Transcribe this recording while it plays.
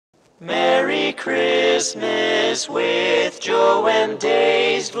Merry Christmas with Joem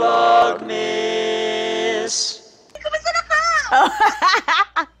Days Vlogmas. Kamusta na ka?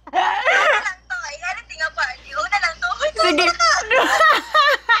 Sige.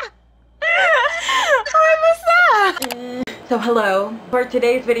 So hello. For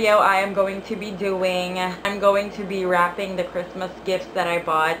today's video, I'm going to be wrapping the Christmas gifts that I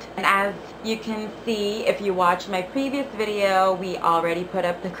bought. And as you can see, if you watched my previous video, we already put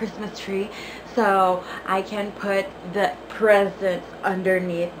up the Christmas tree. So I can put the presents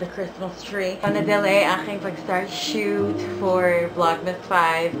underneath the Christmas tree. Na-delay aking pag-start shoot for Vlogmas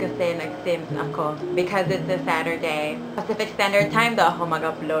 5 kasi nag-sims ako because it's a Saturday. Pacific Standard Time daw ako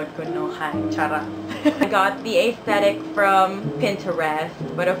mag-upload kuno kay Chara. I got the aesthetic from Pinterest,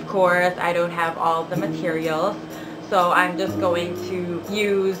 but of course I don't have all the materials. So I'm just going to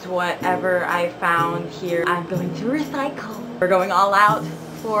use whatever I found here. I'm going to recycle. We're going all out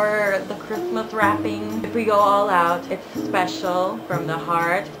for the Christmas wrapping. If we go all out, it's special from the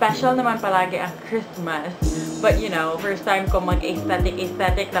heart. Special naman palagi ang Christmas. But you know, first time ko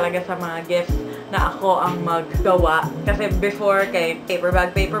mag-aesthetic talaga sa mga gifts na ako ang maggawa. Kasi before kay paper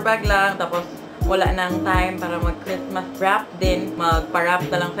bag lang, tapos wala nang time para mag-Christmas wrap din, magpa-wrap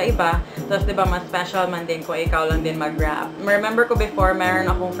na lang sa iba. Tapos diba mas special man din kung ikaw lang din mag-wrap. Remember ko before, meron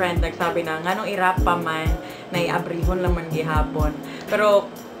akong friend nagsabi na, nganong i-wrap pa man, na i-abrihon lang man gihapon. Pero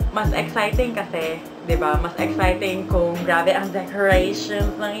mas exciting kasi, diba? Mas exciting kung grabe ang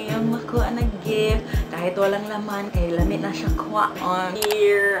decorations ng iyong makuha na gift. Kahit walang laman, kay lamit na siya kuhaan.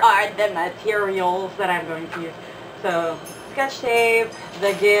 Here are the materials that I'm going to use. So, sketch tape,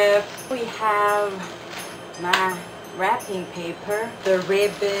 the gift. We have my wrapping paper, the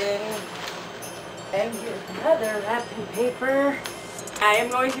ribbon, and here's another wrapping paper. I am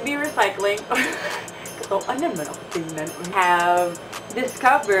going to be recycling. We have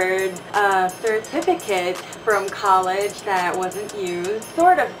discovered a certificate from college that wasn't used.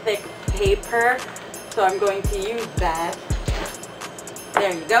 Sort of thick paper, so I'm going to use that.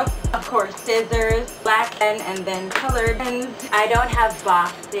 There you go. Of course, scissors, black pen, and then colored pens. I don't have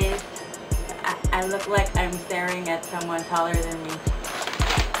boxes. I look like I'm staring at someone taller than me.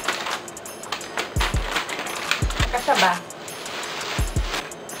 Kasha ba?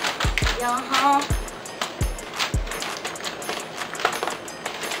 Yaha.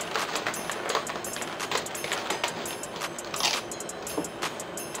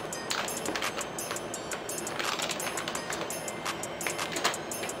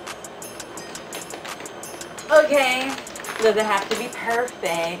 Okay, doesn't have to be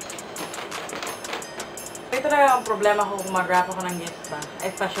perfect. Ito na ang problema ko kung mag-wrap ako ng gifts ba.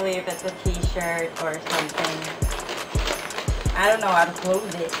 Especially if it's a t-shirt or something. I don't know how to close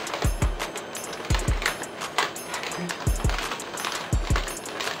it.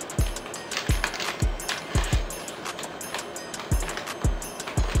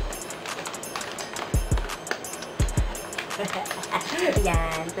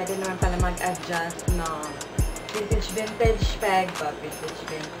 Yan, pwede naman pala mag-adjust, no? Vintage bag ba?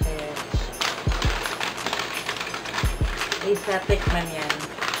 Vintage. Aesthetic man yan.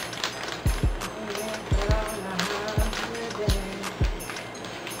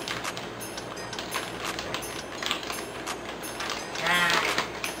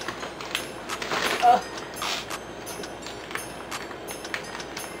 Oh.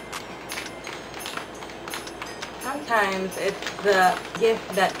 Sometimes it's the gift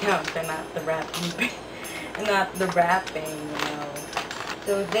that counts and not the wrapping. Not the wrapping, you know.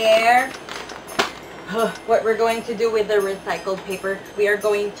 So there. What we're going to do with the recycled paper, we are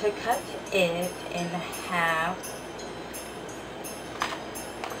going to cut it in half.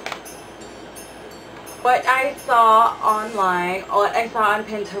 What I saw online, what I saw on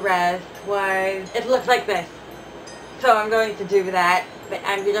Pinterest was, it looks like this. So I'm going to do that, but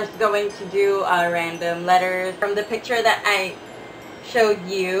I'm just going to do random letters from the picture that I showed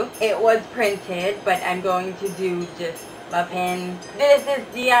you. It was printed, but I'm going to do just a pen. This is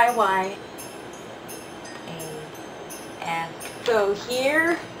DIY. So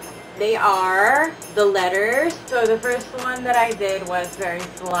here they are, the letters. So the first one that I did was very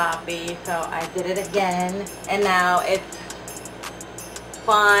sloppy, so I did it again, and now it's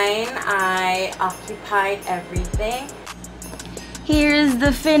fine. I occupied everything. Here's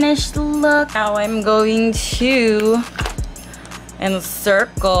the finished look. Now I'm going to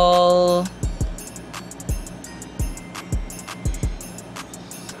encircle.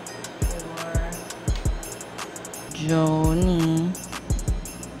 Johnny.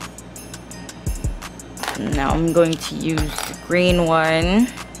 Now I'm going to use the green one.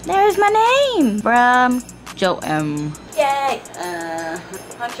 There's my name from Joem. Yay!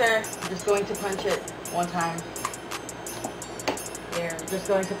 Puncher. I'm just going to punch it one time. Here. I'm just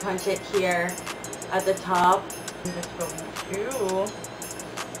going to punch it here at the top. I'm just going to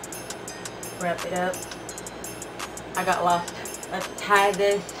wrap it up. I got lost. Let's tie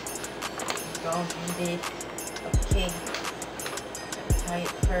this. Go do this. Okay. Let's tie it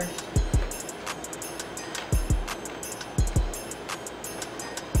first.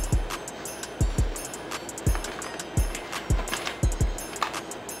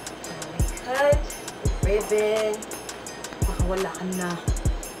 Ribbon. Baka wala ka na.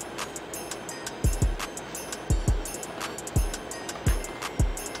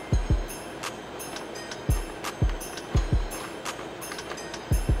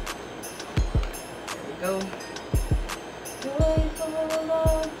 There we go. Joyful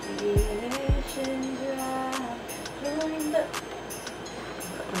love, creation dry. Join the...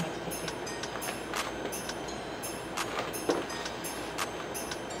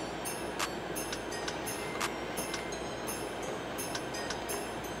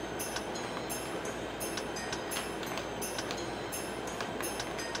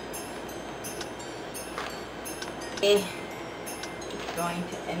 Going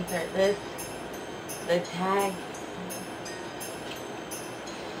to insert this, the tag.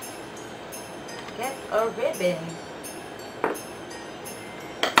 Get a ribbon.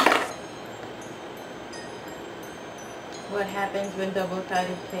 What happens when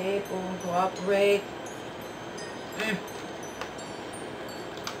double-sided tape won't cooperate?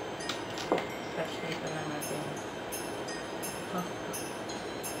 Especially for natin.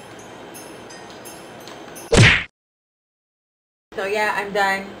 So yeah, I'm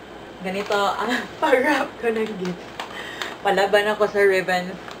done. Ganito ang pag-wrap ko ng gift. Palaban ako sa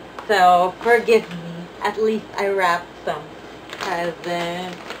ribbons. So, forgive me. At least I wrapped some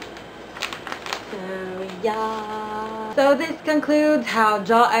presents. So, yeah. So, this concludes how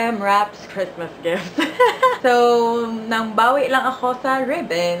Joem wraps Christmas gifts. So, nang bawi lang ako sa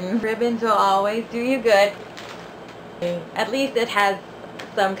ribbon. Ribbons will always do you good. At least it has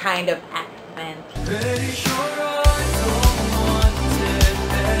some kind of accent.